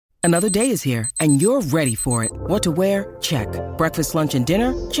Another day is here, and you're ready for it. What to wear? Check. Breakfast, lunch, and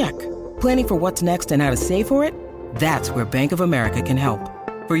dinner? Check. Planning for what's next and how to save for it? That's where Bank of America can help.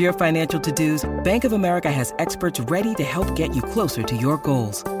 For your financial to-dos, Bank of America has experts ready to help get you closer to your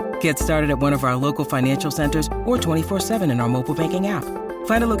goals. Get started at one of our local financial centers or 24/7 in our mobile banking app.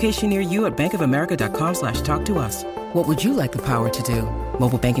 Find a location near you at bankofamerica.com/talktous. What would you like the power to do?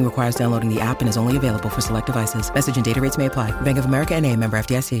 Mobile banking requires downloading the app and is only available for select devices. Message and data rates may apply. Bank of America N.A., member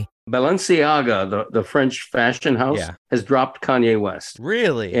FDIC. Balenciaga, the French fashion house, has dropped Kanye West.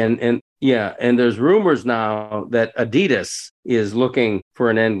 Really? And there's rumors now that Adidas is looking for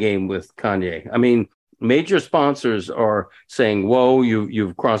an end game with Kanye. I mean, major sponsors are saying, "Whoa,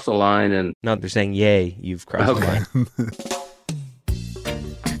 you've crossed the line," and no, they're saying, "Yay, you've crossed the line."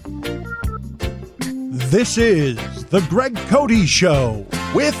 This is the Greg Cody Show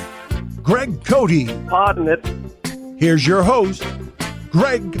with Greg Cody. Pardon it. Here's your host,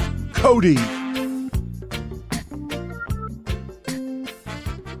 Greg Cody.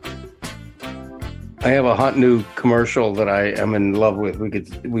 I have a hot new commercial that I am in love with. We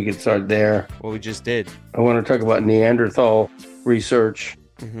could start there. Well, we just did. I want to talk about Neanderthal research.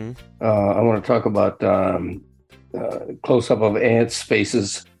 Mm-hmm. I want to talk about close-up of ants'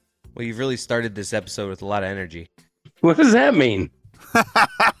 faces. Well, you've really started this episode with a lot of energy. What does that mean?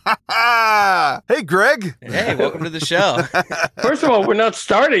 Hey, Greg. Hey, welcome to the show. First of all, we're not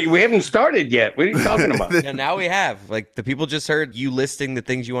started. We haven't started yet. What are you talking about? Yeah, now we have. Like, the people just heard you listing the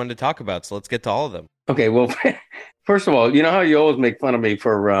things you wanted to talk about, so let's get to all of them. Okay, well, first of all, you know how you always make fun of me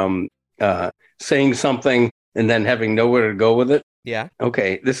for saying something and then having nowhere to go with it? Yeah.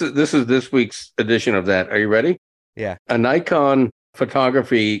 Okay, this is this week's edition of that. Are you ready? Yeah. A Nikon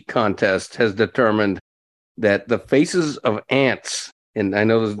photography contest has determined that the faces of ants, and I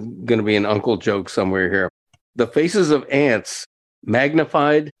know there's going to be an uncle joke somewhere here, the faces of ants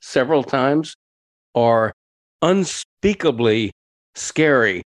magnified several times are unspeakably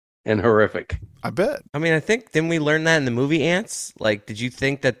scary and horrific. I bet. I mean, didn't we learn that in the movie Ants? Like, did you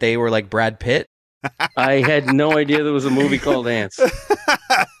think that they were like Brad Pitt? I had no idea there was a movie called Ants.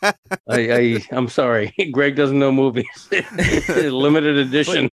 I'm sorry. Greg doesn't know movies. Limited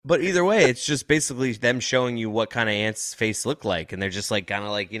edition. But either way, it's just basically them showing you what kind of ants' face look like. And they're just like kind of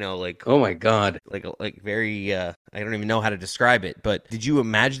like, like, oh my God. Like very, I don't even know how to describe it. But did you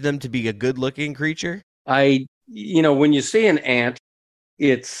imagine them to be a good looking creature? When you see an ant,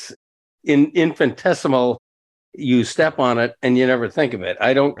 it's infinitesimal. You step on it and you never think of it.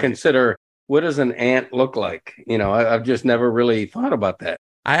 I don't consider, what does an ant look like? I've just never really thought about that.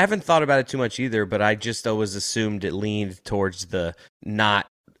 I haven't thought about it too much either, but I just always assumed it leaned towards the not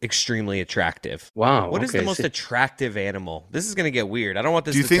extremely attractive. Wow. What is the most attractive animal? This is going to get weird. I don't want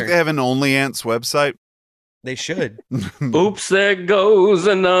this to Do you think they have an Only Ants website? They should. Oops, there goes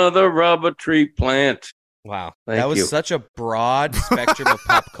another rubber tree plant. Wow. Thank that was you. such a broad spectrum of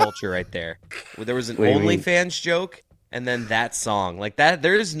pop culture right there. There was an OnlyFans joke and then that song. Like that,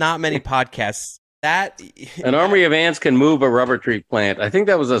 there's not many podcasts. An army of ants can move a rubber tree plant. I think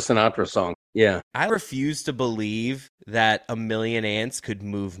that was a Sinatra song. Yeah. I refuse to believe that a million ants could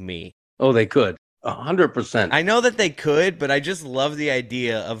move me. Oh, they could. 100%. I know that they could, but I just love the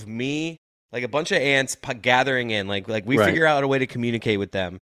idea of me, like a bunch of ants gathering in. Like we figure out a way to communicate with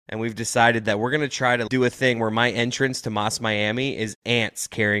them. And we've decided that we're going to try to do a thing where my entrance to Moss Miami is ants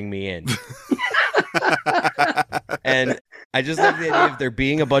carrying me in. And I just love the idea of there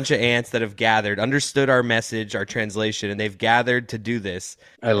being a bunch of ants that have gathered, understood our message, our translation, and they've gathered to do this.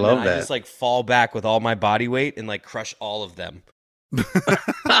 I love that. I just like fall back with all my body weight and like crush all of them.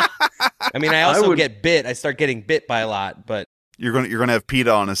 I mean, I also get bit. I start getting bit by a lot, but You're gonna have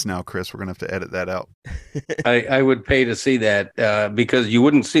PETA on us now, Chris. We're gonna have to edit that out. I would pay to see that because you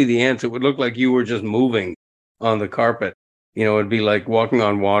wouldn't see the ants. It would look like you were just moving on the carpet. It'd be like walking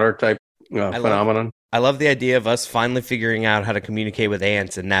on water type phenomenon. I love the idea of us finally figuring out how to communicate with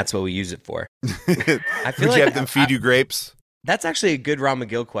ants, and that's what we use it for. I feel Would you have them feed you grapes? That's actually a good Ron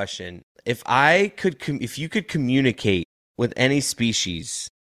McGill question. If you could communicate with any species,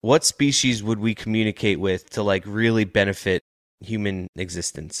 what species would we communicate with to like really benefit human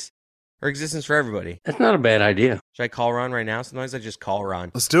existence or existence for everybody? That's not a bad idea. Should I call Ron right now? Sometimes I just call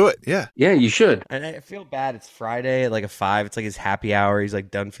Ron. Let's do it. Yeah. Yeah, you should. And I feel bad. It's Friday at like 5. It's like his happy hour. He's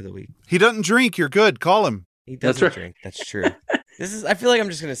like done for the week. He doesn't drink. You're good. Call him. He doesn't drink. That's true. I feel like I'm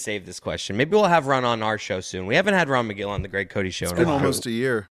just going to save this question. Maybe we'll have Ron on our show soon. We haven't had Ron McGill on the Greg Cody Show. It's been almost a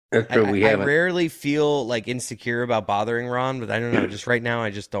year. That's true. We haven't. I rarely feel like insecure about bothering Ron, but I don't know. Just right now,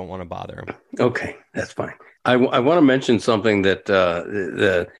 I just don't want to bother him. Okay, that's fine. I want to mention something that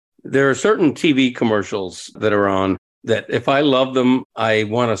there are certain TV commercials that are on that if I love them, I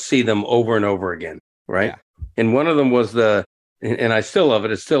want to see them over and over again, right? Yeah. And one of them was and I still love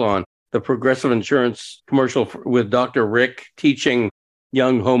it, it's still on, the Progressive Insurance commercial with Dr. Rick teaching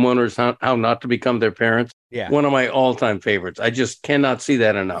young homeowners how not to become their parents. Yeah. One of my all-time favorites. I just cannot see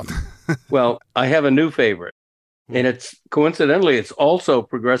that enough. Well, I have a new favorite. And it's coincidentally, it's also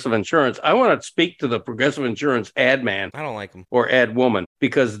Progressive Insurance. I want to speak to the Progressive Insurance ad man. I don't like them. Or ad woman,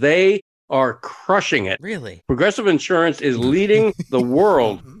 because they are crushing it. Really? Progressive Insurance is leading the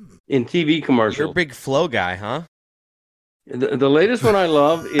world in TV commercials. You're a big Flow guy, huh? The latest one I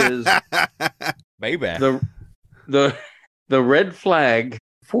love is Baby. the red flag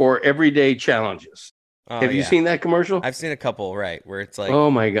for everyday challenges. Have you seen that commercial? I've seen a couple, right, where it's like,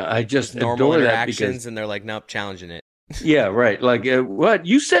 oh my God, I just normal adore interactions, that because, and they're like, nope, challenging it. Yeah, right. Like, what?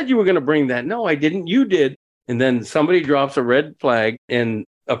 You said you were going to bring that. No, I didn't. You did. And then somebody drops a red flag, and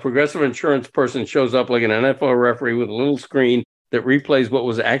a Progressive Insurance person shows up like an NFL referee with a little screen that replays what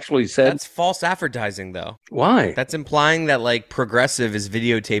was actually said. That's false advertising, though. Why? That's implying that, like, Progressive is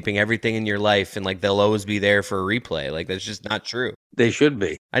videotaping everything in your life, and, like, they'll always be there for a replay. Like, that's just not true. They should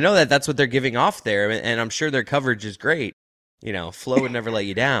be. I know that that's what they're giving off there, and I'm sure their coverage is great. You know, Flo would never let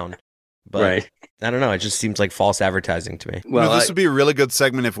you down. But right. I don't know. It just seems like false advertising to me. Well, this would be a really good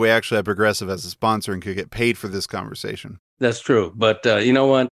segment if we actually had Progressive as a sponsor and could get paid for this conversation. That's true. But you know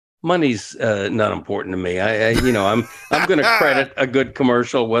what? Money's not important to me. I'm going to credit a good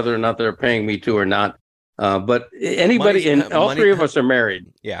commercial, whether or not they're paying me to or not. But anybody, all three of us are married.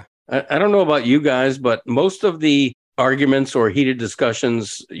 Yeah. I don't know about you guys, but most of the arguments or heated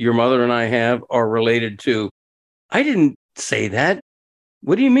discussions your mother and I have are related to, I didn't say that.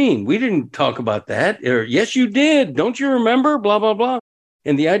 What do you mean? We didn't talk about that. Or, yes, you did. Don't you remember? Blah, blah, blah.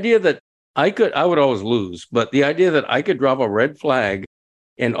 And the idea that I would always lose, but the idea that I could drop a red flag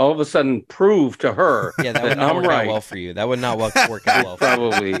and all of a sudden prove to her that would not work out well for you. That would not work out well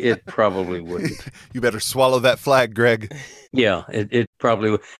for you. It probably wouldn't. You better swallow that flag, Greg. Yeah, it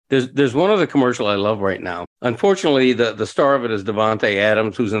probably would. There's one other commercial I love right now. Unfortunately, the star of it is Devontae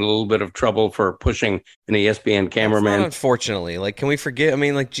Adams, who's in a little bit of trouble for pushing an ESPN cameraman. Unfortunately, like, can we forget? I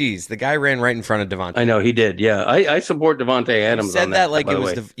mean, like, geez, the guy ran right in front of Devontae. I know he did. Yeah, I support Devontae Adams. You said on that like it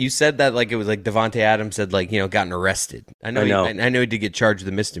was. You said that like it was like Devontae Adams had, like, gotten arrested. I know. I know he did get charged with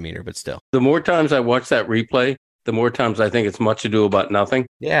a misdemeanor, but still. The more times I watch that replay, the more times I think it's much ado about nothing.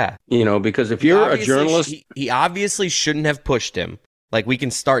 Yeah. Because if you're a journalist... He obviously shouldn't have pushed him. Like, we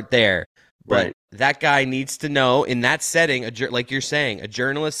can start there. But right. That guy needs to know, in that setting, like you're saying, a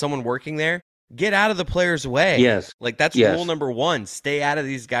journalist, someone working there, get out of the player's way. Yes. Like, that's rule number one. Stay out of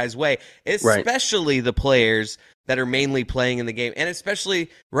these guys' way. Especially the players that are mainly playing in the game. And especially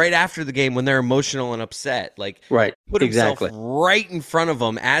right after the game when they're emotional and upset. Like, put himself right in front of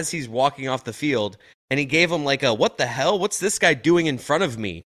him as he's walking off the field. And he gave him like what the hell? What's this guy doing in front of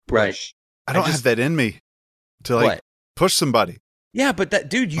me? Push. Right. I don't have that in me to push somebody. Yeah, but that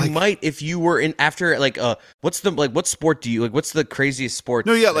dude, you might if you were in after what sport do you like? What's the craziest sport?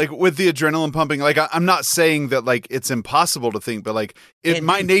 No, yeah, like with the adrenaline pumping. Like I'm not saying that like it's impossible to think, but like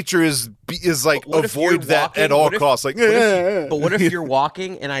my nature is like avoid that at all costs. Like, but what if you're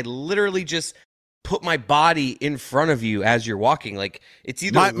walking and I literally just put my body in front of you as you're walking? Like, it's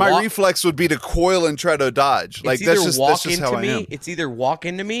either my reflex would be to coil and try to dodge. Like, that's just how I am. It's either walk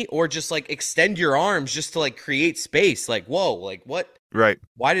into me or just like extend your arms just to like create space. Like, whoa, like what? Right.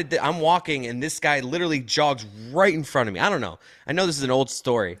 Why I'm walking and this guy literally jogs right in front of me? I don't know. I know this is an old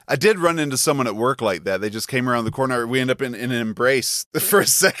story. I did run into someone at work like that. They just came around the corner. We end up in an embrace for a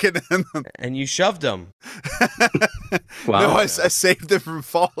second. And you shoved them. Wow. No, I saved them from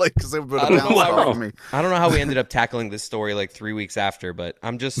falling because they would have bounced off me. I don't know how we ended up tackling this story like 3 weeks after, but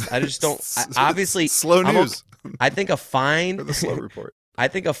I just don't. Obviously, slow news. I think a fine. Or the slow report. I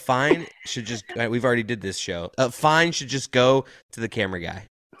think a fine should just. We've already did this show. A fine should just go to the camera guy.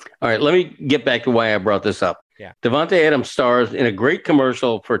 All right, let me get back to why I brought this up. Yeah. Devontae Adams stars in a great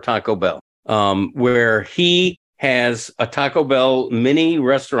commercial for Taco Bell, where he has a Taco Bell mini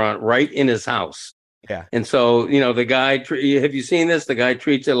restaurant right in his house. Yeah. And so, the guy, have you seen this? The guy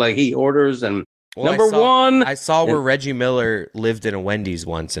treats it like he orders and I saw where Reggie Miller lived in a Wendy's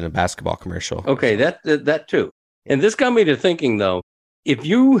once in a basketball commercial. Okay, that too. And this got me to thinking, though, if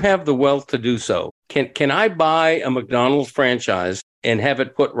you have the wealth to do so, can I buy a McDonald's franchise and have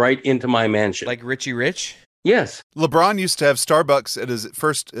it put right into my mansion? Like Richie Rich? Yes. LeBron used to have Starbucks at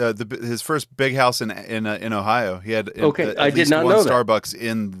his first big house in Ohio. He had I did not know that. Starbucks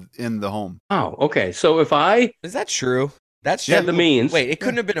in the home. Oh, okay. So is that true? That's true. The means. Wait, it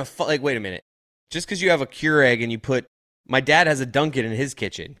couldn't have been wait a minute. Just because you have a Keurig and you put, my dad has a Dunkin' in his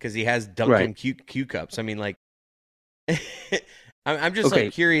kitchen because he has Dunkin' Q cups. I mean, like, I'm just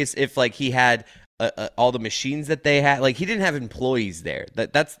like curious if like he had all the machines that they had. Like he didn't have employees there.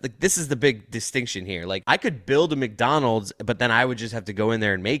 That's this is the big distinction here. Like I could build a McDonald's, but then I would just have to go in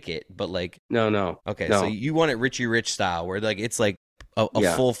there and make it. But like no. Okay, no. so you want it Richie Rich style, where like it's like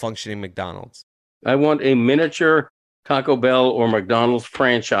a full functioning McDonald's. I want a miniature Taco Bell or McDonald's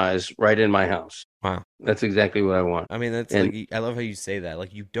franchise right in my house. Wow, that's exactly what I want. I mean, that's like I love how you say that.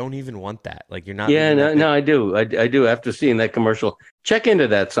 Like you don't even want that. Like you're not. Yeah, no, I do. I do. After seeing that commercial, check into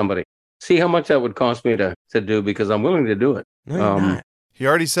that. Somebody see how much that would cost me to do because I'm willing to do it. No, you're not. He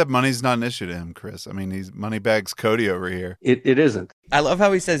already said money's not an issue to him, Chris. I mean, he's Moneybags Cody over here. It isn't. I love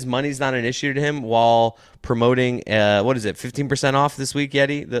how he says money's not an issue to him while promoting, what is it, 15% off this week,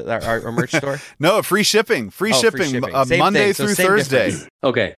 Yeti, our merch store? No, free shipping. Free shipping. Monday through Thursday.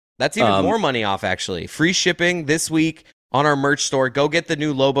 Okay. That's even more money off, actually. Free shipping this week on our merch store. Go get the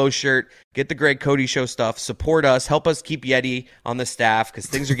new Lobo shirt. Get the Greg Cody Show stuff. Support us. Help us keep Yeti on the staff because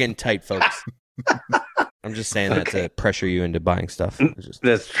things are getting tight, folks. I'm just saying that to pressure you into buying stuff.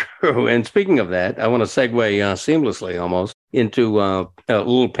 That's true. And speaking of that, I want to segue seamlessly almost into a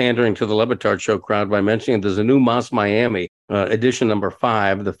little pandering to the Le Batard Show crowd by mentioning there's a new Moss Miami edition number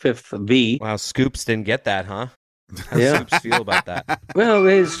 5, the 5th V. Wow, Scoops didn't get that, huh? How does Scoops feel about that?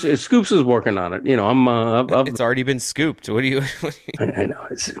 Well, Scoops is working on it. You know, it's already been scooped. What do you? I know,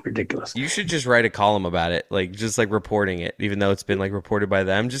 it's ridiculous. You should just write a column about it, like just like reporting it, even though it's been like reported by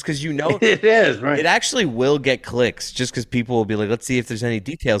them. Just because it is right. It actually will get clicks, just because people will be like, let's see if there's any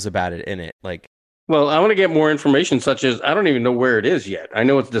details about it in it. Like, well, I want to get more information, such as I don't even know where it is yet. I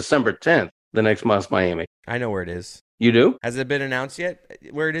know it's December 10th, the next Moss Miami. I know where it is. You do? Has it been announced yet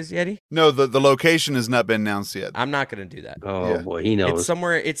where it is, Yeti? No, the location has not been announced yet. I'm not going to do that. Oh, boy, he knows.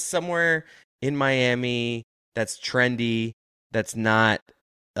 It's somewhere in Miami that's trendy, that's not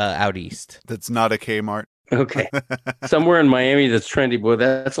out east. That's not a Kmart. Okay. Somewhere in Miami that's trendy. Boy,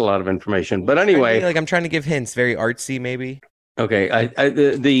 that's a lot of information. But anyway. Trendy, like I'm trying to give hints. Very artsy, maybe. Okay.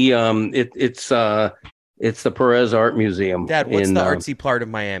 It's the Perez Art Museum. Dad, what's the artsy part of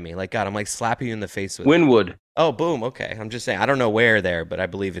Miami? Like, God, I'm like slapping you in the face with Wynwood. Oh, boom. Okay. I'm just saying. I don't know where there, but I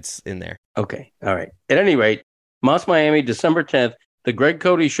believe it's in there. Okay. All right. At any rate, Moss Miami, December 10th, the Greg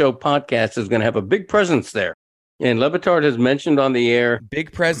Cody Show podcast is going to have a big presence there. And Le Batard has mentioned on the air.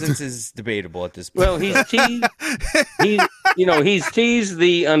 Big presence is debatable at this point. Well, he's teased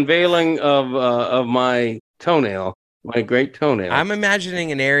the unveiling of my toenail. My great toenail. I'm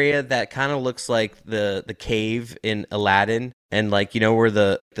imagining an area that kind of looks like the cave in Aladdin, and like where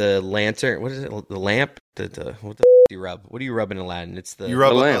the lantern. What is it? The lamp. What the do you rub? What do you rub in Aladdin? It's you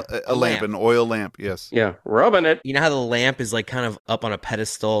rub lamp. A lamp, an oil lamp. Yes. Yeah, rubbing it. You know how the lamp is like kind of up on a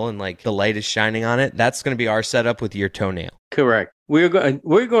pedestal and like the light is shining on it. That's going to be our setup with your toenail. Correct. We're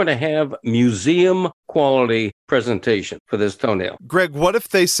going to have museum quality presentation for this toenail. Greg, what if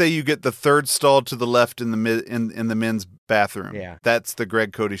they say you get the third stall to the left in the men's bathroom? Yeah, that's the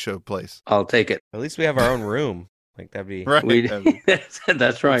Greg Cody Show place. I'll take it. At least we have our own room. Like that'd be right.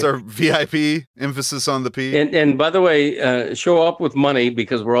 That's right. It's our VIP, emphasis on the P. And by the way, show up with money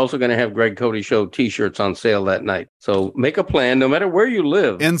because we're also going to have Greg Cody Show T-shirts on sale that night. So make a plan, no matter where you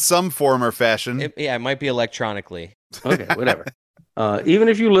live, in some form or fashion. It might be electronically. Okay, whatever. Even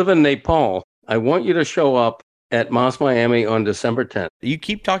if you live in Nepal, I want you to show up at Moss Miami on December 10th. You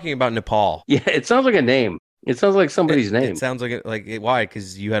keep talking about Nepal. Yeah, it sounds like a name. It sounds like somebody's name. It sounds like why?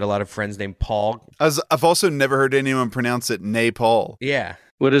 Because you had a lot of friends named Paul. I've also never heard anyone pronounce it Nepal. Yeah.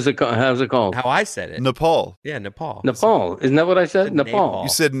 What is it called? How's it called? How I said it. Nepal. Yeah, Nepal. Nepal. Isn't that what I said? Nepal. You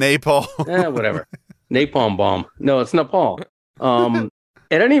said Nepal. Whatever. Napalm bomb. No, it's Nepal.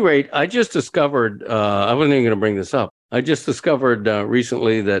 At any rate, I just discovered, I wasn't even going to bring this up. I just discovered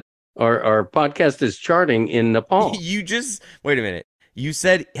recently that our podcast is charting in Nepal. Wait a minute. You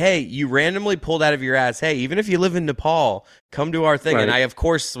said, hey, you randomly pulled out of your ass, hey, even if you live in Nepal, come to our thing. Right. And I, of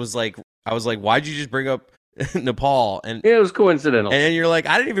course, was like, why'd you just bring up Nepal? And it was coincidental. And you're like,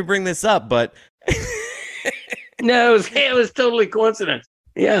 I didn't even bring this up, but. No, it was totally coincidence.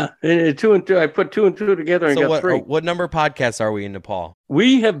 Yeah. 2 and 2. I put 2 and 2 together and got 3. What number of podcasts are we in Nepal?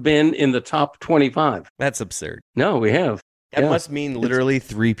 We have been in the top 25. That's absurd. No, we have. That must mean literally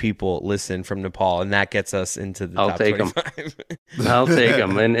 3 people listen from Nepal, and that gets us into the top 25. I'll take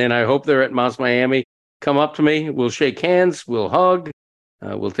them. And I hope they're at Moss Miami. Come up to me. We'll shake hands. We'll hug.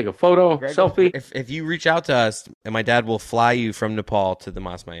 We'll take a photo, Greg, selfie. If you reach out to us, and my dad will fly you from Nepal to the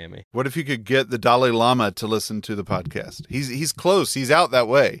Moss Miami. What if you could get the Dalai Lama to listen to the podcast? He's close. He's out that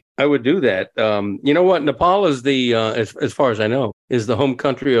way. I would do that. You know what? Nepal is the, as far as I know, is the home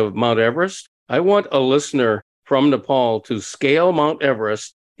country of Mount Everest. I want a listener from Nepal to scale Mount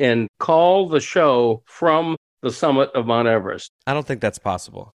Everest and call the show from the summit of Mount Everest. I don't think that's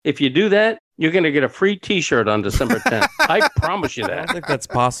possible. If you do that, you're going to get a free T-shirt on December 10th. I promise you I don't that. think that's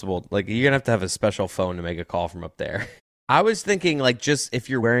possible. Like, you're going to have a special phone to make a call from up there. I was thinking, like, just if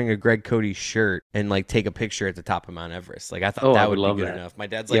you're wearing a Greg Cody shirt and, like, take a picture at the top of Mount Everest. Like, I thought that would be good enough. My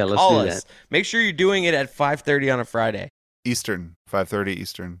dad's like, call us. Make sure you're doing it at 5:30 on a Friday. Eastern, 5:30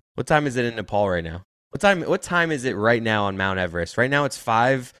 Eastern. What time is it in Nepal right now? What time is it right now on Mount Everest? Right now it's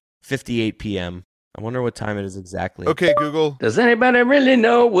 5:58 p.m. I wonder what time it is exactly. Okay, Google. Does anybody really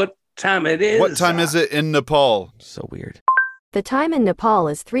know what time it is? What time is it in Nepal? So weird. The time in Nepal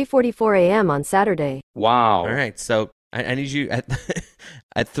is 3:44 a.m. on Saturday. Wow. All right, so I need you at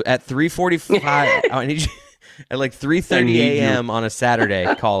 3:45. I need you at like 3:30 a.m. on a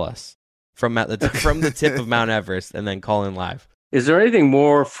Saturday. Call us from the tip of Mount Everest, and then call in live. Is there anything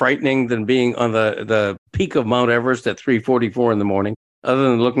more frightening than being on the peak of Mount Everest at 3:44 in the morning, other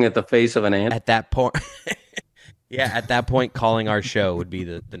than looking at the face of an ant? At that point, at that point, calling our show would be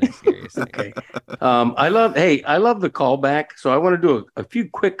the next serious thing. Okay. I love the callback. So I want to do a few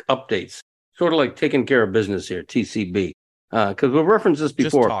quick updates, sort of like taking care of business here, TCB, because we've referenced this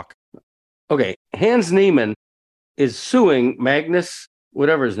before. Just talk. Okay, Hans Niemann is suing Magnus,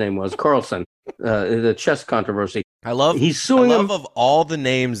 whatever his name was, Carlsen, the chess controversy. He's suing him. Of all the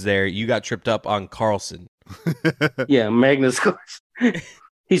names there, you got tripped up on Carlsen. Yeah, Magnus Carlsen.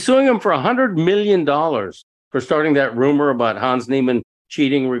 He's suing him for $100 million for starting that rumor about Hans Niemann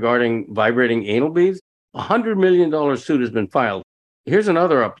cheating regarding vibrating anal beads. $100 million suit has been filed. Here's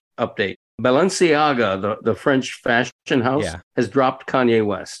another update. Balenciaga, the French fashion house, has dropped Kanye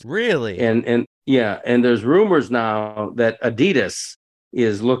West. Really? And there's rumors now that Adidas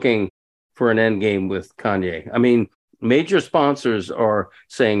is looking for an end game with Kanye. I mean, major sponsors are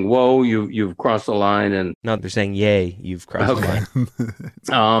saying, "Whoa, you've crossed the line," and no, they're saying, "Yay, you've crossed the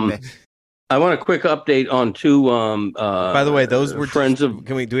line." I want a quick update on two. By the way, those were friends of.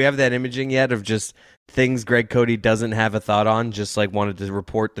 Do we have that imaging yet of just things Greg Cody doesn't have a thought on? Just like wanted to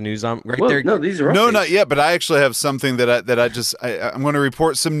report the news on there. No, these are no, not yet. But I actually have something that I'm going to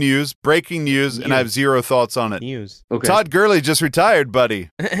report some news, breaking news, and I have zero thoughts on it. News. Okay. Todd Gurley just retired, buddy.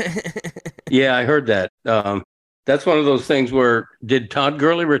 Yeah, I heard that. That's one of those things where did Todd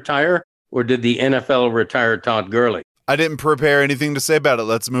Gurley retire or did the NFL retire Todd Gurley? I didn't prepare anything to say about it.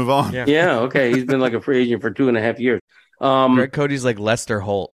 Let's move on. Yeah, okay. He's been like a free agent for 2.5 years. Greg Cody's like Lester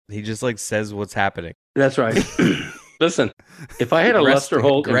Holt. He just like says what's happening. That's right. Listen, if I had a Lester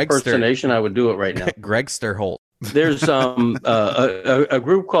Holt impersonation, I would do it right now. Gregster Holt. There's a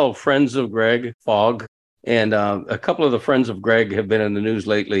group called Friends of Greg, FOG, and a couple of the Friends of Greg have been in the news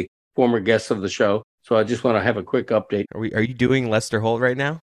lately, former guests of the show. So I just want to have a quick update. Are you doing Lester Holt right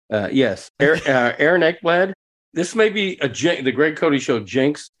now? Yes. Aaron Ekblad. This may be the Greg Cody Show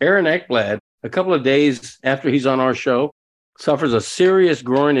jinx. Aaron Ekblad, a couple of days after he's on our show, suffers a serious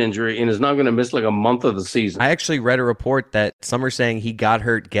groin injury and is now going to miss like a month of the season. I actually read a report that some are saying he got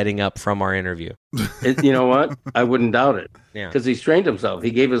hurt getting up from our interview. You know what? I wouldn't doubt it. Yeah. Because he strained himself.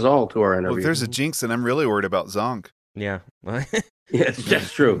 He gave his all to our interview. Well, if there's a jinx, then I'm really worried about Zonk. Yeah. Yes,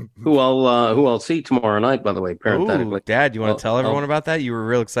 that's true. Who I'll see tomorrow night, by the way, parenthetically. Ooh, Dad, you want to tell everyone about that? You were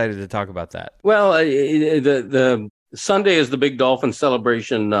real excited to talk about that. Well, the Sunday is the big Dolphin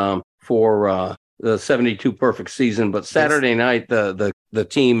celebration for the 72 perfect season, but Saturday night the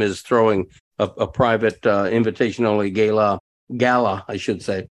team is throwing a private invitation only gala, I should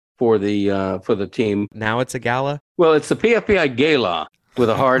say, for the team. Now it's a gala? Well, it's the PFPI Gala with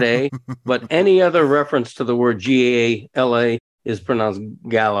a hard A, but any other reference to the word Gala is pronounced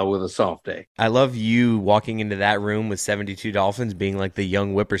gala with a soft A. I love you walking into that room with 72 Dolphins being like the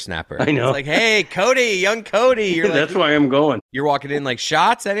young whippersnapper. I know. It's like, hey, Cody, young Cody. You're like, that's why I'm going. You're walking in like,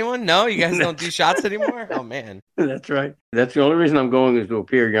 shots, anyone? No, you guys don't do shots anymore? Oh, man. That's right. That's the only reason I'm going is to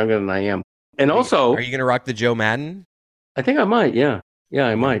appear younger than I am. And also... Are you going to rock the Joe Madden? I think I might, yeah. Yeah,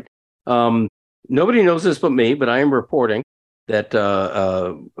 I might. Nobody knows this but me, but I am reporting that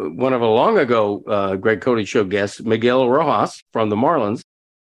one of a long ago Greg Cody Show guests, Miguel Rojas from the Marlins,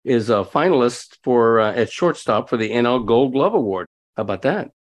 is a finalist for at shortstop for the NL Gold Glove Award. How about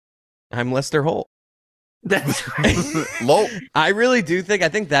that? I'm Lester Holt. That's I really do think. I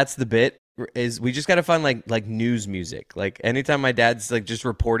think that's the bit. Is we just got to find like news music. Like anytime my dad's like just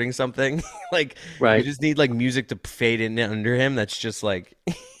reporting something, like we just need like music to fade in under him. That's just like.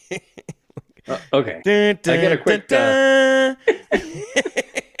 Okay. I get a quick.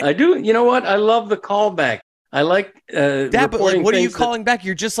 I do. You know what? I love the callback. I like. Dad, but like, what are you calling back?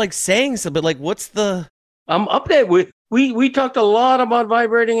 You're just like saying something. But like, what's the? I'm updated. We talked a lot about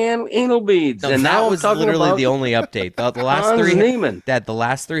vibrating anal beads, and that now was I'm talking literally about the only update. The last Hans three, Niemann. Dad, the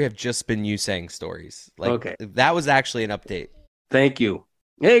last three have just been you saying stories. Like, okay, that was actually an update. Thank you.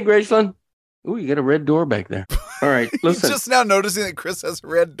 Hey, Graceland. Ooh, you got a red door back there. All right, listen. Just now noticing that Chris has a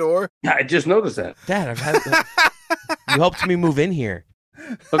red door. Yeah, I just noticed that. Dad, you helped me move in here.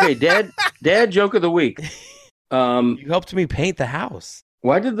 Okay, Dad joke of the week. You helped me paint the house.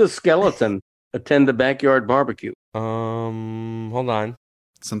 Why did the skeleton attend the backyard barbecue? Hold on.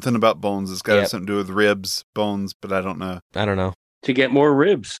 Something about bones. It's got something to do with ribs, bones, but I don't know. I don't know. To get more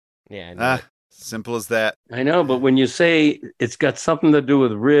ribs. Yeah. Simple as that. I know, but when you say it's got something to do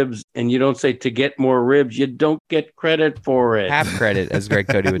with ribs and you don't say to get more ribs, you don't get credit for it. Half credit, as Greg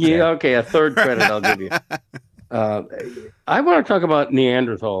Cody would say. Yeah, okay, a third credit I'll give you. I want to talk about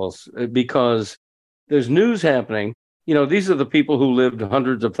Neanderthals because there's news happening. You know, these are the people who lived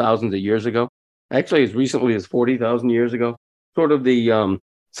hundreds of thousands of years ago. Actually, as recently as 40,000 years ago. Sort of the,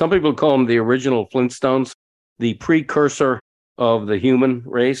 some people call them the original Flintstones. The precursor of the human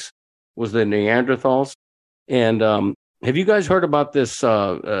race was the Neanderthals. And have you guys heard about this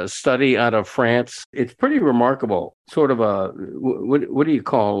study out of France? It's pretty remarkable. Sort of a, what do you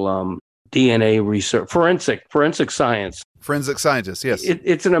call DNA research? Forensic science. Forensic scientists, yes.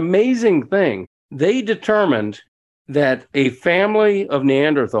 It's an amazing thing. They determined that a family of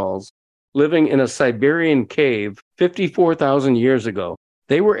Neanderthals living in a Siberian cave 54,000 years ago,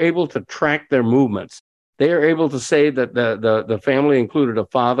 they were able to track their movements. They are able to say that the family included a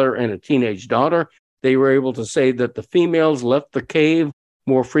father and a teenage daughter. They were able to say that the females left the cave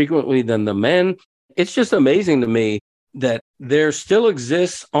more frequently than the men. It's just amazing to me that there still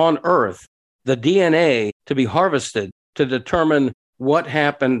exists on Earth the DNA to be harvested to determine what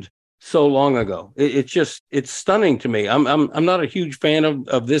happened so long ago. It's stunning to me. I'm not a huge fan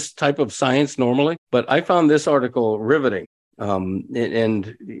of this type of science normally, but I found this article riveting.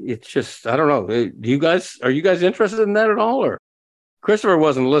 And it's just, I don't know. Are you guys interested in that at all? Or Christopher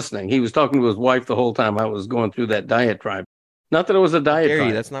wasn't listening. He was talking to his wife the whole time I was going through that diatribe. Not that it was a diatribe.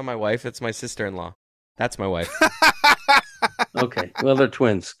 Gary, that's not my wife. That's my sister-in-law. That's my wife. Okay. Well, they're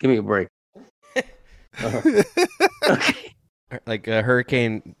twins. Give me a break. Okay. Like a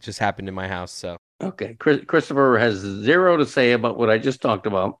hurricane just happened in my house, so. Okay. Christopher has zero to say about what I just talked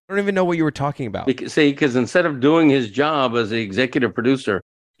about. I don't even know what you were talking about. Because instead of doing his job as the executive producer,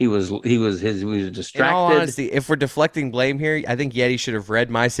 he was distracted. In all honesty, if we're deflecting blame here, I think Yeti should have read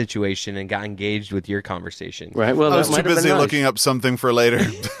my situation and got engaged with your conversation. Right. Well, I was too busy looking up something for later.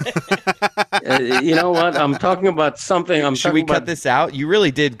 You know what? I'm talking about something. Should we cut this out? You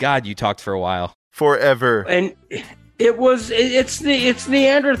really did. God, you talked for a while. Forever. And it's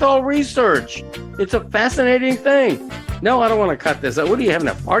Neanderthal research. It's a fascinating thing. No, I don't want to cut this out. What are you having,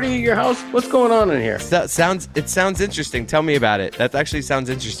 a party at your house? What's going on in here? It sounds interesting. Tell me about it. That actually sounds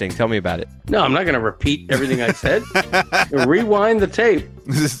interesting. Tell me about it. No, I'm not going to repeat everything I said. Rewind the tape.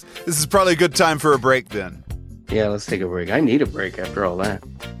 This is probably a good time for a break then. Yeah, let's take a break. I need a break after all that.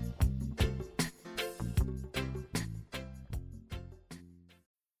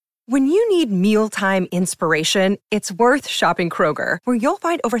 When you need mealtime inspiration, it's worth shopping Kroger, where you'll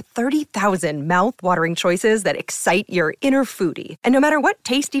find over 30,000 mouth-watering choices that excite your inner foodie. And no matter what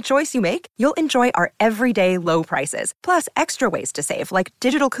tasty choice you make, you'll enjoy our everyday low prices, plus extra ways to save, like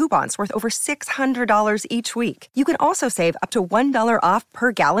digital coupons worth over $600 each week. You can also save up to $1 off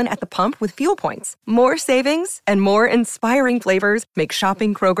per gallon at the pump with fuel points. More savings and more inspiring flavors make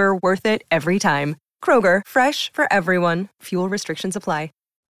shopping Kroger worth it every time. Kroger, fresh for everyone. Fuel restrictions apply.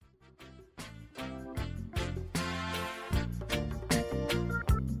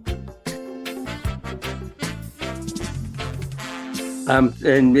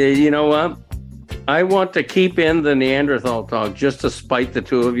 And you know what? I want to keep in the Neanderthal talk just to spite the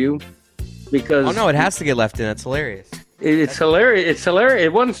two of you, because oh no, it has to get left in. That's hilarious. It's hilarious. It's hilarious.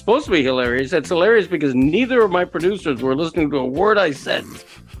 It wasn't supposed to be hilarious. It's hilarious because neither of my producers were listening to a word I said.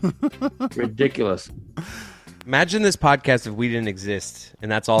 Ridiculous. Imagine this podcast if we didn't exist,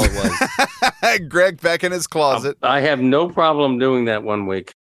 and that's all it was. Greg back in his closet. I have no problem doing that one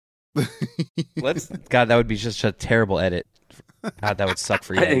week. God, that would be just a terrible edit. God, that would suck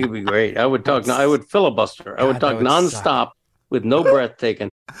for you. I think it'd be great. I would talk. I would filibuster. I would talk nonstop with no breath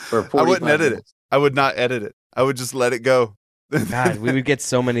taken for 45 I wouldn't edit minutes. it. I would not edit it. I would just let it go. God, we would get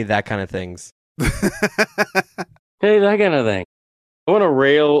so many of that kind of things. Hey, that kind of thing. I want to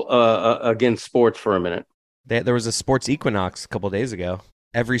rail against sports for a minute. There was a sports equinox a couple of days ago.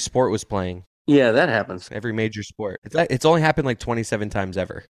 Every sport was playing. Yeah, that happens. Every major sport. It's only happened like 27 times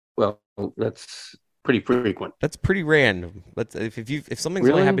ever. Well, that's pretty frequent. That's pretty random. But if something's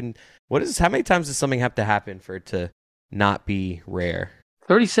Really? only happened, how many times does something have to happen for it to not be rare?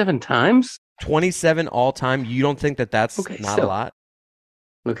 37 times? 27 all time. You don't think that's Okay, not still. a lot?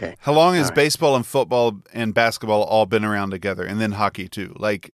 Okay. How long has All right. baseball and football and basketball all been around together? And then hockey too.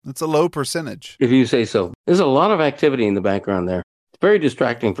 Like, that's a low percentage. If you say so. There's a lot of activity in the background there. It's very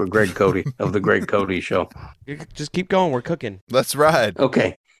distracting for Greg Cody of the Greg Cody Show. You just keep going. We're cooking. Let's ride.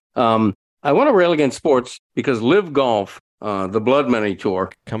 Okay. I want to rail against sports because Live Golf, the Blood Money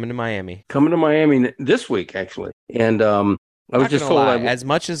Tour, Coming to Miami. coming to Miami this week, actually. And I was Not just gonna told lie, as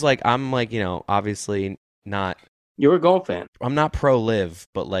much as like I'm like, obviously not. you're a golf fan. I'm not pro live,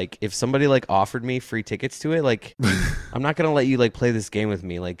 but like if somebody like offered me free tickets to it, like I'm not gonna let you like play this game with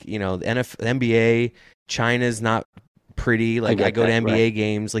me. Like the NBA, China's not pretty. Like get I go to that, NBA right.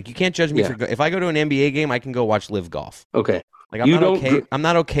 games. Like you can't judge me Yeah. if I go to an NBA game, I can go watch Live Golf. Okay. Like I'm You not don't okay. dr- I'm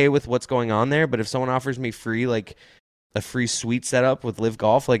not okay with what's going on there. But if someone offers me free like a free suite setup with Live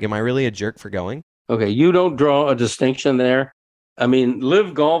Golf, like am I really a jerk for going? Okay. You don't draw a distinction there. I mean,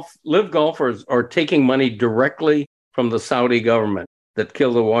 Live golfers are taking money directly from the Saudi government that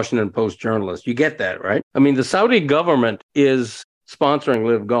killed the Washington Post journalist. You get that, right? I mean, the Saudi government is sponsoring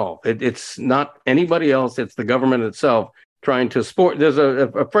Live Golf. It's not anybody else. It's the government itself trying to sport. There's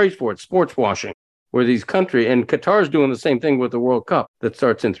a phrase for it, sports washing, where these countries, and Qatar's doing the same thing with the World Cup that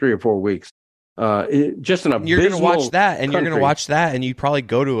starts in 3 or 4 weeks. Just an abysmal You're gonna watch that, and you're gonna country. watch that, and you probably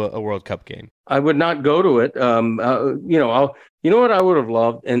go to a World Cup game. I would not go to it. You know what I would have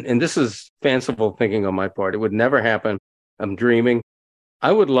loved, and this is fanciful thinking on my part. It would never happen. I'm dreaming.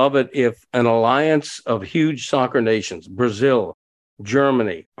 I would love it if an alliance of huge soccer nations, Brazil,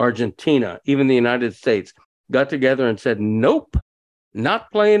 Germany, Argentina, even the United States, got together and said, nope,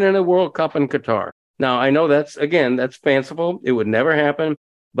 not playing in a World Cup in Qatar. Now, I know that's fanciful. It would never happen,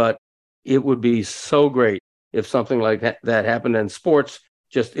 but it would be so great if something like that happened in sports,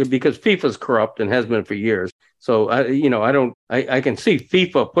 because FIFA's corrupt and has been for years. So I can see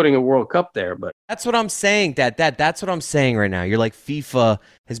FIFA putting a World Cup there, but That's what I'm saying, Dad. That's what I'm saying right now. You're like, FIFA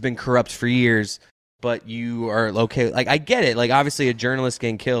has been corrupt for years, but you are okay. Like, I get it. Like, obviously, a journalist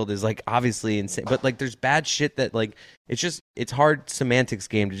getting killed is like obviously insane. But like, there's bad shit that like it's hard semantics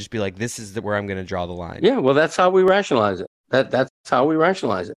game to just be like, this is where I'm going to draw the line. yeah, well, that's how we rationalize it. That's how we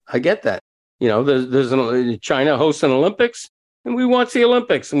rationalize it. I get that. There's China hosts an Olympics, and we watch the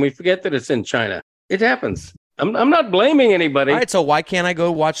Olympics, and we forget that it's in China. It happens. I'm not blaming anybody. All right, so why can't I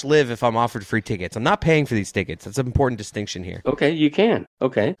go watch Live if I'm offered free tickets? I'm not paying for these tickets. That's an important distinction here. Okay, you can.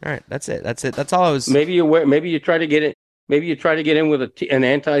 Okay. All right, that's it. That's all I was. Maybe you try to get it. Maybe you try to get in with an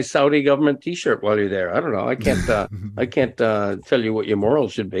anti-Saudi government T-shirt while you're there. I don't know. I can't tell you what your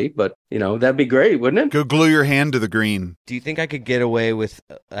morals should be, but that'd be great, wouldn't it? Go glue your hand to the green. Do you think I could get away with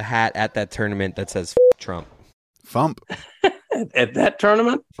a hat at that tournament that says Trump? Thump. At that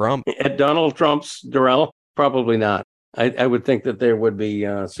tournament, Trump. at Donald Trump's Doral, probably not. I would think that there would be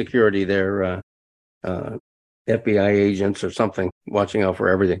security there, FBI agents or something watching out for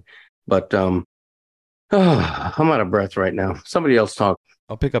everything. But I'm out of breath right now. Somebody else talk.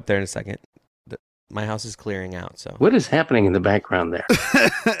 I'll pick up there in a second. My house is clearing out, so What is happening in the background there?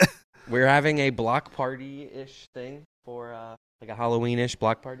 we're having a block party-ish thing for like a Halloween-ish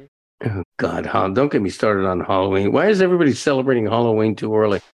block party. Oh, God, don't get me started on Halloween. Why is everybody celebrating Halloween too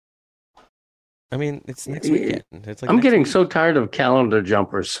early? I mean, it's next weekend. It's like I'm next getting week. so tired of calendar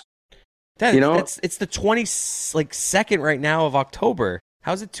jumpers. Dad, you know- it's the 22nd right now of October.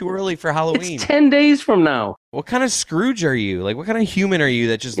 How's it too early for Halloween? It's 10 days from now. What kind of Scrooge are you? Like, what kind of human are you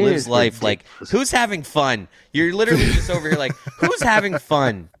that just It lives is life? Like, ridiculous. who's having fun? You're literally just over here like, who's having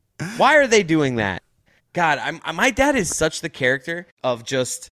fun? Why are they doing that? God, my dad is such the character of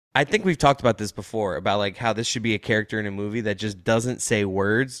just, I think we've talked about this before, about like how this should be a character in a movie that just doesn't say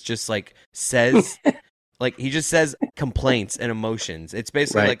words, just like says, like he just says complaints and emotions. It's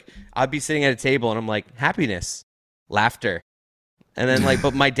basically Right. like, I'd be sitting at a table and I'm like, happiness, laughter. And then like,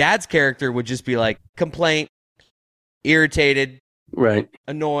 but my dad's character would just be like complaint, irritated, Right.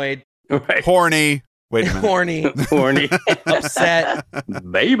 annoyed, Right. Horny. Wait a minute. horny, Horny. upset,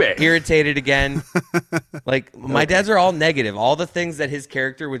 Baby. irritated again. Like my dad's are all negative. All the things that his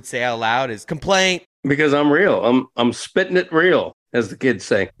character would say out loud is complaint. Because I'm real. I'm spitting it real, as the kids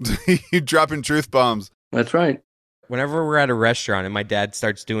say. You dropping truth bombs. That's right. Whenever we're at a restaurant and my dad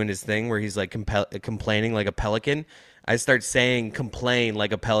starts doing his thing where he's like complaining like a pelican, I start saying complain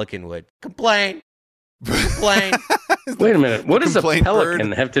like a pelican would. Complain. Complain. Wait a minute. What does a Complaint pelican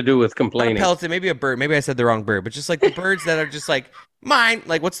bird. have to do with Not a complaining? pelican, maybe a bird. Maybe I said the wrong bird, but just like the birds that are just like mine.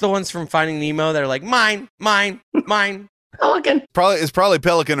 Like what's the ones from Finding Nemo that are like mine, mine, mine. Pelican. It's probably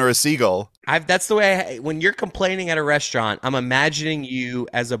pelican or a seagull. That's the way when you're complaining at a restaurant, I'm imagining you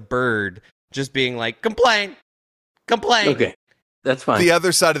as a bird just being like, complain. Okay. That's fine. The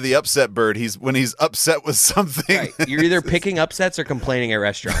other side of the upset bird, when he's upset with something. Right. You're either picking upsets or complaining at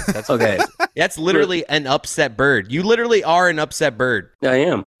restaurants. That's okay. That's literally an upset bird. You literally are an upset bird. I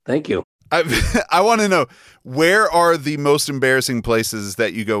am. Thank you. I want to know, where are the most embarrassing places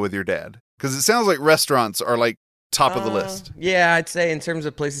that you go with your dad? Because it sounds like restaurants are like top of the list. Yeah, I'd say in terms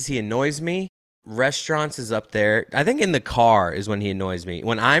of places he annoys me, restaurants is up there. I think in the car is when he annoys me.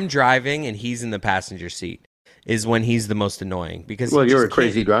 When I'm driving and he's in the passenger seat is when he's the most annoying. Because you're a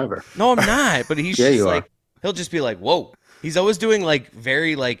crazy driver. No, I'm not. But he's yeah, just you like, are. He'll just be like, whoa. He's always doing like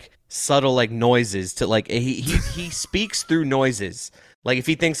very like subtle like noises to like he speaks through noises. Like if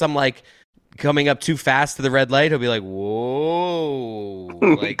he thinks I'm like coming up too fast to the red light, he'll be like, whoa.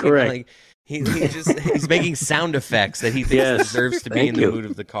 Like, correct. He's making sound effects that he thinks deserves to be in the mood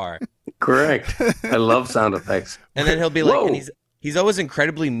of the car. Correct. I love sound effects. And then he'll be like, and he's always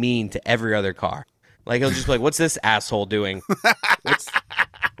incredibly mean to every other car. Like he'll just be like, what's this asshole doing?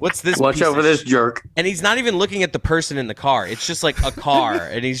 What's this? Watch out for this jerk. And he's not even looking at the person in the car. It's just like a car,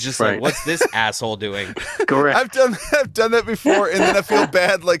 and he's just like, "What's this asshole doing?" Correct. I've done that before, and then I feel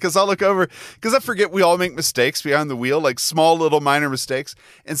bad, like, because I'll look over, because I forget we all make mistakes behind the wheel, like small little minor mistakes,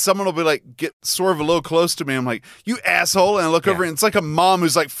 and someone will be like, swerve a little close to me. I'm like, "You asshole!" And I look over, and it's like a mom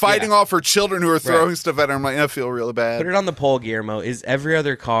who's like fighting off her children who are throwing stuff at her. I'm like, I feel really bad. Put it on the poll, Guillermo. Is every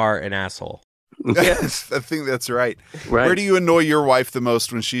other car an asshole? Yes, I think that's right. Where do you annoy your wife the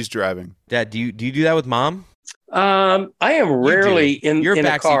most when she's driving? Dad, do you do that with mom? I am rarely You're in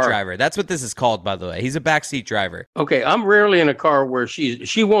a a car. backseat driver. That's what this is called, by the way. He's a backseat driver. Okay, I'm rarely in a car where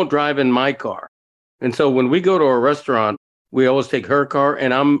she won't drive in my car, and so when we go to a restaurant, we always take her car,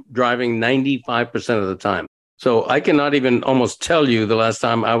 and I'm driving 95% of the time. So I cannot even almost tell you the last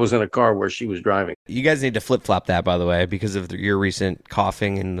time I was in a car where she was driving. You guys need to flip-flop that, by the way, because of your recent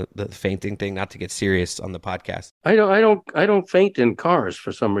coughing and the fainting thing, not to get serious on the podcast. I don't faint in cars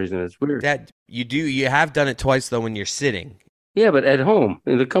for some reason. It's weird. Dad, you have done it twice though when you're sitting. Yeah, but at home,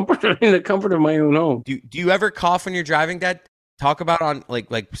 in the comfort of my own home. Do you ever cough when you're driving, Dad? Talk about on like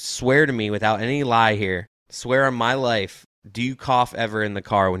swear to me without any lie here. Swear on my life. Do you cough ever in the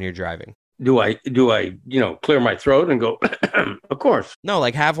car when you're driving? Do I clear my throat and go, of course. No,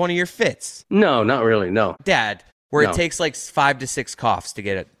 like have one of your fits. No, not really, no. Dad, it takes like 5 to 6 coughs to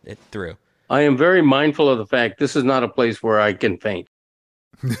get it through. I am very mindful of the fact this is not a place where I can faint.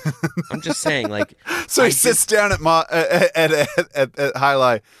 I'm just saying, like. So he sits down at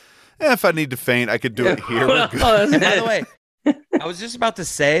Highlight. If I need to faint, I could do it here. And by the way, I was just about to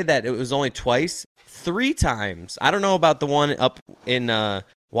say that it was only twice. 3 times. I don't know about the one up in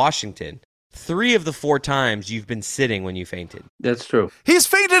Washington. 3 of the 4 times you've been sitting when you fainted. That's true. He's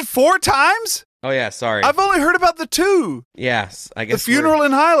fainted 4 times? Oh, yeah, sorry. I've only heard about the 2. Yes, I guess. The funeral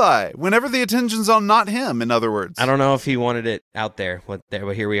in Highlight. Whenever the attention's on not him, in other words. I don't know if he wanted it out there, but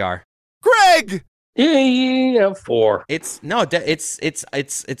here we are. Greg! Yeah, 4. It's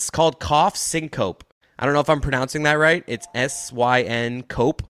called cough syncope. I don't know if I'm pronouncing that right. It's SYN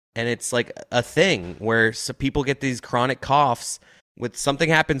cope, and it's like a thing where people get these chronic coughs with something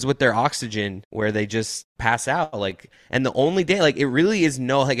happens with their oxygen where they just pass out. Like, and the only day, like, it really is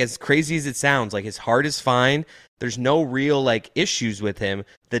no, like, as crazy as it sounds, like his heart is fine. There's no real like issues with him.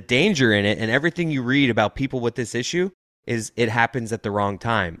 The danger in it and everything you read about people with this issue is it happens at the wrong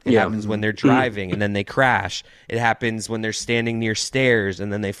time. It happens when they're driving and then they crash. It happens when they're standing near stairs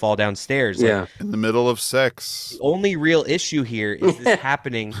and then they fall downstairs. Yeah. Like, in the middle of sex. The only real issue here is this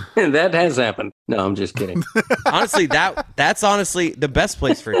happening. That has happened. No, I'm just kidding. Honestly, that's honestly the best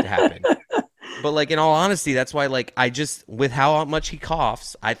place for it to happen. But like, in all honesty, that's why, like, with how much he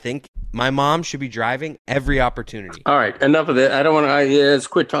coughs, I think my mom should be driving every opportunity. All right, enough of that. I don't want to, let's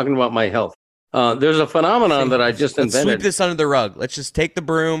quit talking about my health. There's a phenomenon that I just invented. Let's sweep this under the rug. Let's just take the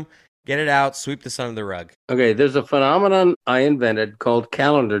broom, get it out, sweep this under the rug. Okay, there's a phenomenon I invented called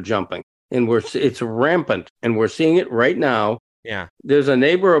calendar jumping, and it's rampant, and we're seeing it right now. Yeah. There's a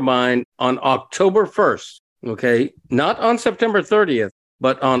neighbor of mine on October 1st, okay, not on September 30th,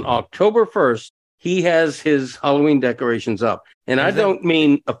 but on October 1st, he has his Halloween decorations up. And I don't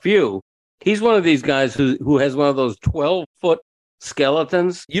mean a few. He's one of these guys who has one of those 12-foot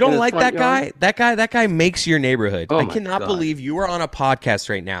skeletons. You don't like that guy? That guy makes your neighborhood. Oh, I cannot believe you are on a podcast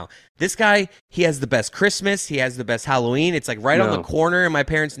right now. This guy, he has the best Christmas. He has the best Halloween. It's like right on the corner in my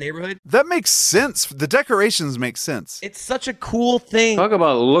parents' neighborhood. That makes sense. The decorations make sense. It's such a cool thing. Talk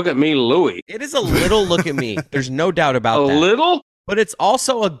about look at me, Louie. It is a little look at me. There's no doubt about that. A little? but it's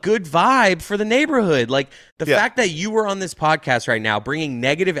also a good vibe for the neighborhood. Like the Yeah. fact that you were on this podcast right now bringing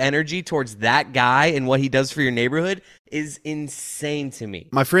negative energy towards that guy and what he does for your neighborhood is insane to me.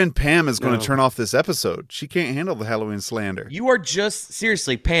 My friend Pam is going No. to turn off this episode. She can't handle the Halloween slander. You are just,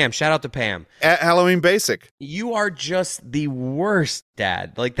 seriously, Pam, shout out to Pam. At Halloween Basic. You are just the worst,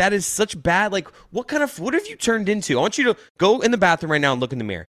 Dad. Like, that is such bad. Like, what have you turned into? I want you to go in the bathroom right now and look in the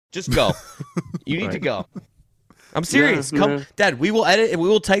mirror. Just go. You need to go. I'm serious. Yeah, Come, yeah. Dad, we will edit and we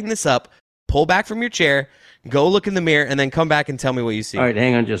will tighten this up. Pull back from your chair, go look in the mirror, and then come back and tell me what you see. All right,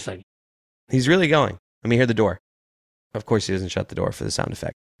 hang on just a second. He's really going. Let me hear the door. Of course, he doesn't shut the door for the sound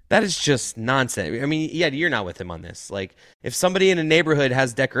effect. That is just nonsense. I mean, yeah, you're not with him on this. Like, if somebody in a neighborhood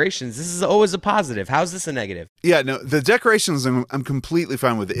has decorations, this is always a positive. How's this a negative? Yeah, no, the decorations, I'm completely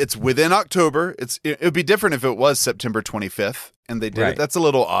fine with it. It's within October. It would be different if it was September 25th and they did Right. it. That's a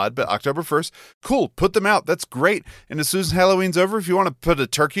little odd, but October 1st, cool. Put them out. That's great. And as soon as Halloween's over, if you want to put a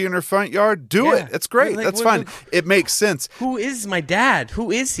turkey in your front yard, do Yeah. it. It's great. Like, That's what- fine. It makes sense. Who is my dad?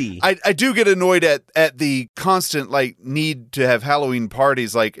 Who is he? I do get annoyed at the constant like need to have Halloween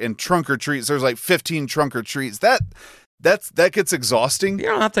parties like and trunk or treats. There's like 15 trunk or treats. That gets exhausting. You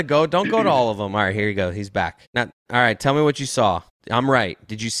don't have to go. Don't go to all of them. All right, here you go. He's back. Now, all right, tell me what you saw. I'm right.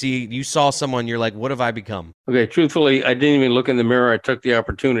 Did you saw someone, you're like, what have I become? Okay, truthfully, I didn't even look in the mirror. I took the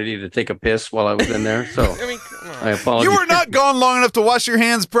opportunity to take a piss while I was in there. So I mean, come on. I apologize. You were not gone long enough to wash your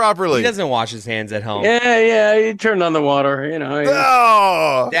hands He properly. doesn't wash his hands at home. Yeah, he turned on the water, you know.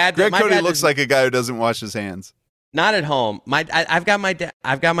 Oh, Dad, Greg my Cody dad looks doesn't- like a guy who doesn't wash his hands. Not at home. I've got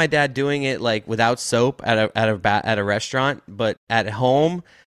my dad doing it like without soap at a restaurant, but at home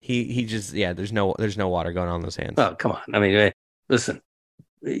he just there's no water going on those hands. Oh, come on. I mean, listen,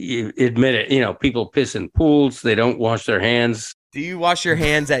 you admit it. You know, people piss in pools. They don't wash their hands. Do you wash your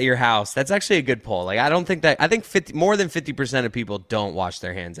hands at your house? That's actually a good poll. Like I think more than 50% of people don't wash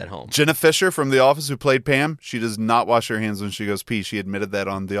their hands at home. Jenna Fisher from The Office, who played Pam, she does not wash her hands when she goes pee. She admitted that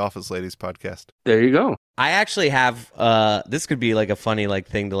on The Office Ladies podcast. There you go. I actually have this could be like a funny like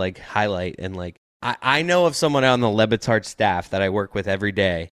thing to like highlight and like I know of someone on the Lebitard staff that I work with every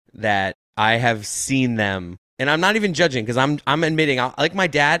day that I have seen them, and I'm not even judging because I'm admitting like my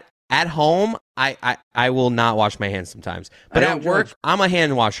dad at home I will not wash my hands sometimes, but I at don't work judge. I'm a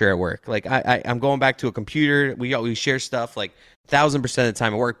hand washer at work. Like I'm going back to a computer. We share stuff like 1,000% of the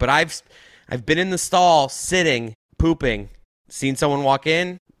time at work, but I've been in the stall sitting pooping, seen someone walk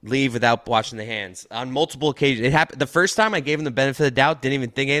in, leave without washing the hands on multiple occasions. It happened the first time. I gave him the benefit of the doubt, didn't even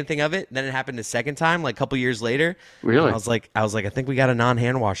think anything of it. Then it happened the second time, like a couple years later. Really? And I was like, I think we got a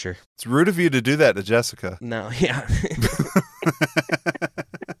non-hand washer. It's rude of you to do that to Jessica. No, yeah.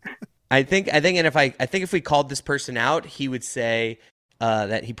 I think if we called this person out, he would say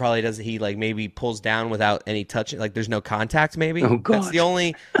that he probably does. He like maybe pulls down without any touching. Like there's no contact. Maybe. Oh, That's gosh. the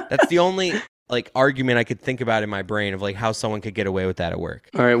only like argument I could think about in my brain of like how someone could get away with that at work.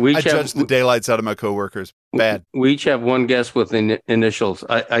 All right, we I each have, judge the daylights out of my coworkers. Bad. we each have one guess with initials.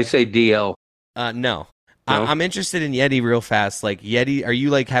 I say DL. No. No? I'm interested in Yeti real fast. Like Yeti, are you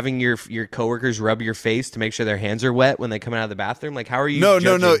like having your coworkers rub your face to make sure their hands are wet when they come out of the bathroom? Like how are you? No.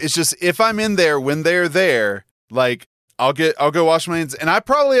 judging? It's just if I'm in there when they're there, like I'll go wash my hands, and I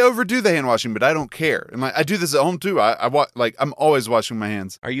probably overdo the hand washing, but I don't care. And like I do this at home too. I'm always washing my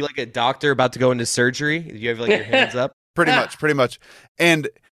hands. Are you like a doctor about to go into surgery? Do you have like your hands up? Pretty much. And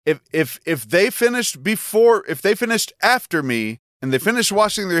if they finished after me and they finished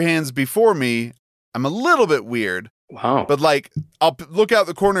washing their hands before me, I'm a little bit weird. Wow. But like I'll look out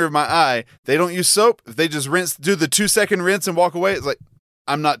the corner of my eye. They don't use soap. If they just do the 2-second rinse and walk away, it's like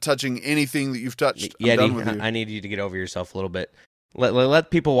I'm not touching anything that you've touched. I'm done with you. Yeti, I need you to get over yourself a little bit.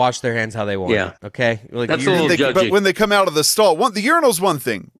 Let people wash their hands how they want. Yeah. Okay. Like That's you're- a little judgy. But when they come out of the stall, the urinal's one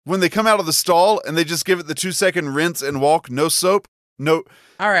thing. When they come out of the stall and they just give it the 2-second rinse and walk, no soap, no.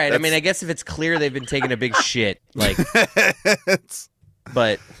 All right. I That's- mean, I guess if it's clear they've been taking a big shit, like, It's-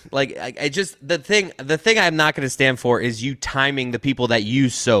 but like, I just the thing I'm not going to stand for is you timing the people that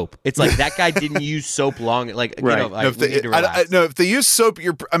use soap. It's like that guy didn't use soap long. Like, Right. you know, like, we need to relax. no, if they use soap,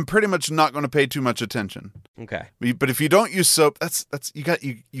 I'm pretty much not going to pay too much attention. Okay. But if you don't use soap, that's you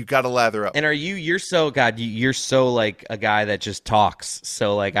got to lather up. And you're so like a guy that just talks.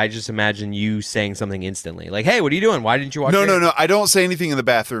 So like I just imagine you saying something instantly. Like, "Hey, what are you doing? Why didn't you wash your hands?" No. I don't say anything in the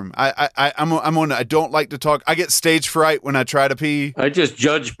bathroom. I don't like to talk. I get stage fright when I try to pee. I just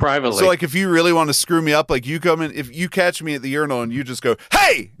judge privately. So, like, if you really want to screw me up, like, you come in, if you catch me at the urinal and you just go,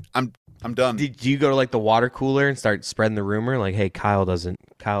 "Hey, I'm done." Do you go to like the water cooler and start spreading the rumor like, hey, Kyle doesn't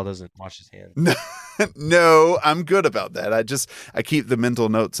wash his hands? No, I'm good about that. I keep the mental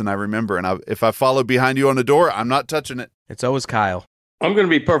notes and I remember. And if I follow behind you on the door, I'm not touching it. It's always Kyle. I'm going to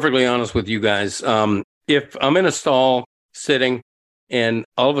be perfectly honest with you guys. If I'm in a stall sitting and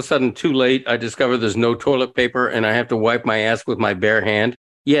all of a sudden too late, I discover there's no toilet paper and I have to wipe my ass with my bare hand,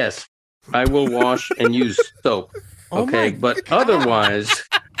 yes, I will wash and use soap. Okay, but otherwise,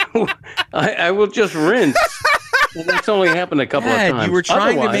 I will just rinse. And that's only happened a couple of times. You were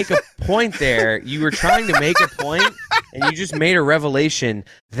trying to make a point there. You were trying to make a point, and you just made a revelation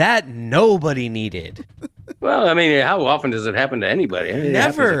that nobody needed. Well, I mean, how often does it happen to anybody? I mean,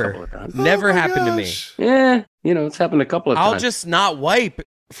 Never happened to me. Yeah, it's happened a couple of times. I'll just not wipe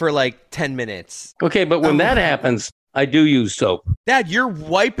for like 10 minutes. Okay, but when that happens, I do use soap. Dad, you're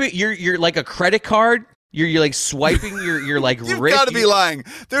wiping. You're like a credit card. You're like swiping your like You've wrist. got to be lying.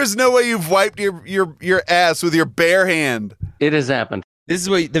 There's no way you've wiped your ass with your bare hand. It has happened. This is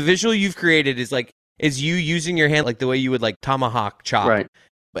what the visual you've created is you using your hand like the way you would like tomahawk chop. Right.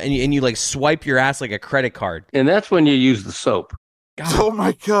 And you like swipe your ass like a credit card. And that's when you use the soap. God. Oh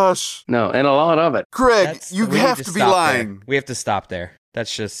my gosh. No, and a lot of it. Greg, you have to be lying. There. We have to stop there.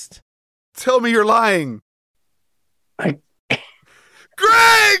 That's just... Tell me you're lying.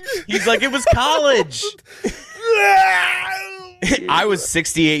 Greg! He's like, it was college. I was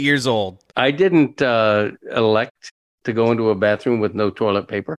 68 years old. I didn't elect to go into a bathroom with no toilet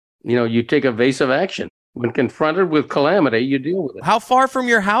paper. You take evasive action. When confronted with calamity, you deal with it. How far from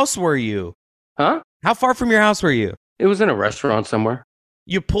your house were you? Huh? How far from your house were you? It was in a restaurant somewhere.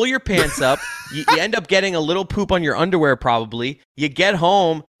 You pull your pants up. You end up getting a little poop on your underwear probably. You get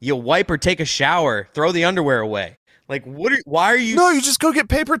home. You wipe or take a shower. Throw the underwear away. Like, why are you... No, you just go get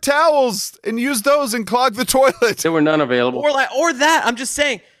paper towels and use those and clog the toilet. There were none available. Or that. I'm just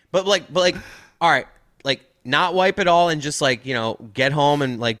saying. But like, all right, like not wipe it all and just like, get home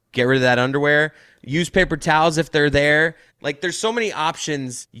and like get rid of that underwear. Use paper towels if they're there. Like, there's so many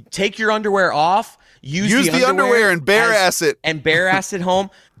options. You take your underwear off. Use the underwear and bare ass it. And bare ass it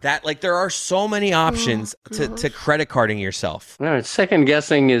home. That, like, there are so many options to credit carding yourself. All right, second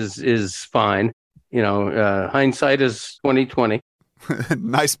guessing is fine. Hindsight is 20/20.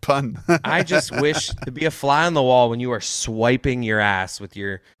 Nice pun. I just wish to be a fly on the wall when you are swiping your ass with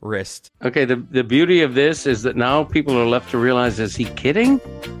your wrist. Okay, the beauty of this is that now people are left to realize, is he kidding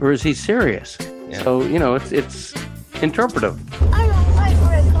or is he serious? Yeah. So, it's interpretive. I don't like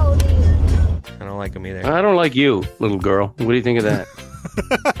Greg Cody. I don't like him either. I don't like you, little girl. What do you think of that?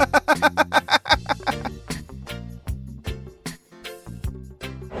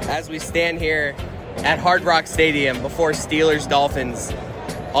 As we stand here at Hard Rock Stadium before Steelers Dolphins,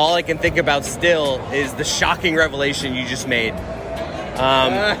 all I can think about still is the shocking revelation you just made.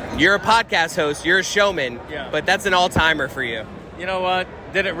 You're a podcast host, you're a showman, but that's an all-timer for you. You know what?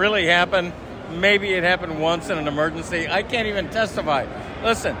 Did it really happen? Maybe it happened once in an emergency. I can't even testify.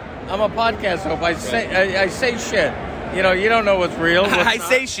 Listen, I'm a podcast host. I say shit. You don't know what's real. I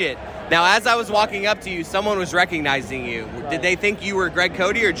say shit. Now, as I was walking up to you, someone was recognizing you. Did they think you were Greg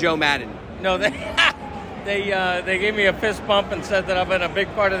Cody or Joe Madden? No, they gave me a fist bump and said that I've been a big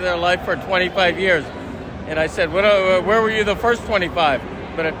part of their life for 25 years. And I said, where were you the first 25?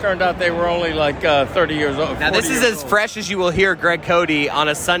 But it turned out they were only like 30 years old. Now, this is as fresh as you will hear Greg Cody on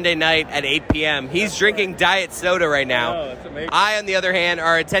a Sunday night at 8 p.m. He's drinking diet soda right now. Oh, that's amazing. I, on the other hand,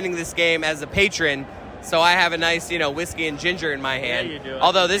 are attending this game as a patron. So I have a nice, whiskey and ginger in my hand. Yeah, you do.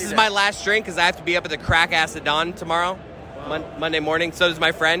 Although this is my last drink because I have to be up at the crack ass of dawn tomorrow, Monday morning. So does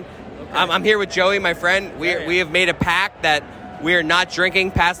my friend. Okay. I'm here with Joey, my friend. We have made a pact that we are not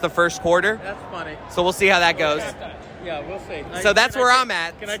drinking past the first quarter. That's funny. So we'll see how that goes. Yeah, we'll see. So that's where I'm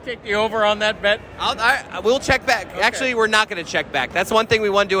at. Can I take the over on that bet? We'll check back. Okay. Actually, we're not going to check back. That's one thing we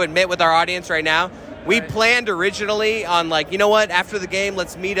want to admit with our audience right now. We planned originally on like, after the game,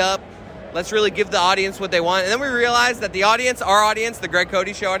 let's meet up. Let's really give the audience what they want. And then we realized that the audience, our audience, the Greg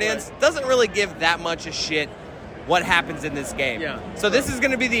Cody Show audience, doesn't really give that much a shit what happens in this game. Yeah. So this is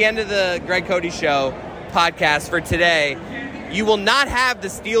going to be the end of the Greg Cody Show podcast for today. You will not have the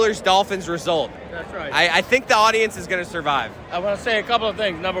Steelers-Dolphins result. That's right. I think the audience is going to survive. I want to say a couple of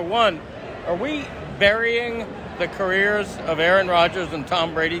things. Number one, are we burying the careers of Aaron Rodgers and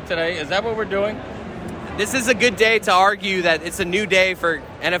Tom Brady today? Is that what we're doing? This is a good day to argue that it's a new day for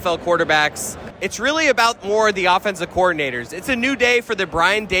NFL quarterbacks. It's really about more the offensive coordinators. It's a new day for the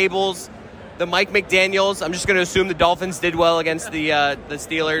Brian Dabolls, the Mike McDaniels. I'm just going to assume the Dolphins did well against the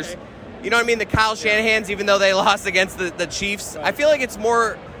Steelers. you know what I mean, the Kyle Shanahans, even though they lost against the Chiefs. Right. I feel like it's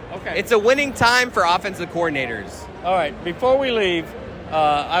more, it's a winning time for offensive coordinators. All right, before we leave,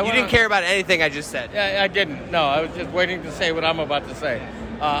 You didn't care about anything I just said. Yeah, I didn't. No, I was just waiting to say what I'm about to say.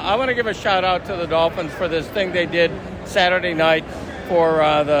 I want to give a shout out to the Dolphins for this thing they did Saturday night for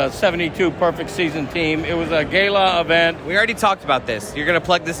the 72 Perfect Season team. It was a gala event. We already talked about this. You're going to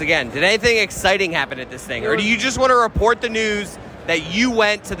plug this again. Did anything exciting happen at this thing? Or do you just want to report the news that you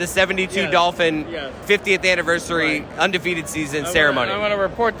went to the 72 Dolphin 50th anniversary undefeated season ceremony? I want to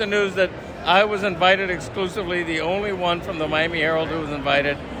report the news that I was invited exclusively, the only one from the Miami Herald who was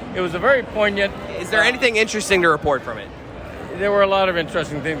invited. It was a very poignant... Is there anything interesting to report from it? There were a lot of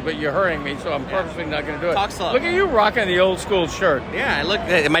interesting things, but you're hurrying me, so I'm purposely not going to do it. Talk slow. Look at you rocking the old school shirt. Yeah, I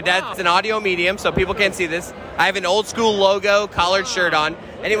look. My dad's an audio medium, so people can't see this. I have an old school logo collared shirt on.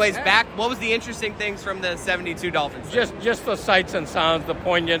 Anyways, back. What was the interesting things from the 72 Dolphins? Just the sights and sounds, the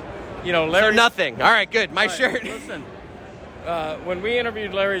poignant. Larry. So nothing. All right, good. My shirt. Listen, when we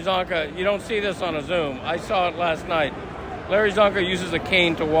interviewed Larry Zonka, you don't see this on a Zoom. I saw it last night. Larry Zonka uses a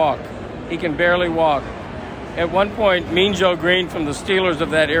cane to walk. He can barely walk. At one point, Mean Joe Green from the Steelers of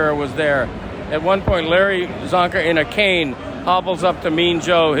that era was there. At one point, Larry Zonka in a cane hobbles up to Mean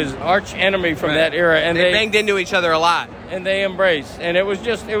Joe, his arch enemy from that era, and they banged into each other a lot. And they embraced, and it was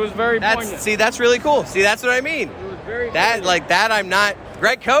very poignant. See, that's really cool. See, that's what I mean. It was very that poignant. I'm not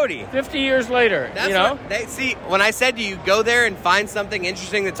Greg Cody. 50 years later, See, when I said to you, go there and find something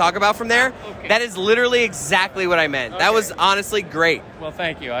interesting to talk about from there, that is literally exactly what I meant. That was honestly great. Well,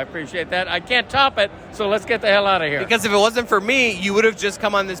 thank you. I appreciate that. I can't top it, so let's get the hell out of here. Because if it wasn't for me, you would have just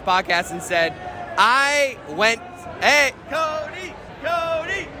come on this podcast and said, I went, hey, Cody.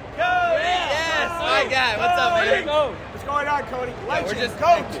 Yes, my guy. What's up, man? What's going on, Cody? Legend. We're just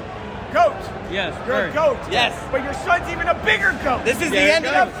Goat. Yes. You're a goat. Yes. But your son's even a bigger goat. This is the end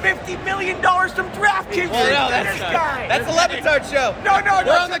of $50 million from DraftKings. Well, no, that's the Levitard show. No.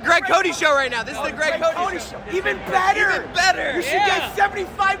 We're on the Greg Cody show right now. This is the Greg Cody show. Even better. You should get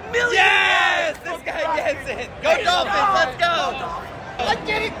 $75 million. Yes. This guy gets it. Go Dolphins. Let's go. I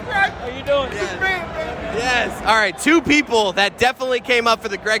get it, Greg. How you doing? Yes. All right. Two people that definitely came up for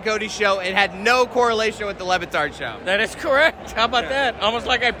the Greg Cody show and had no correlation with the Levitard show. That is correct. How about that? Almost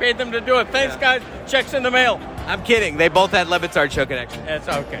like I paid them to do it. Thanks, guys. Checks in the mail. I'm kidding. They both had Levitard show connection. That's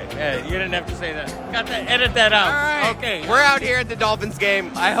okay. Hey, you didn't have to say that. Got to edit that out. All right. Okay. We're out here at the Dolphins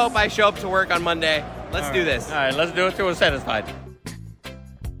game. I hope I show up to work on Monday. Let's do this. All right. Let's do it till we're satisfied.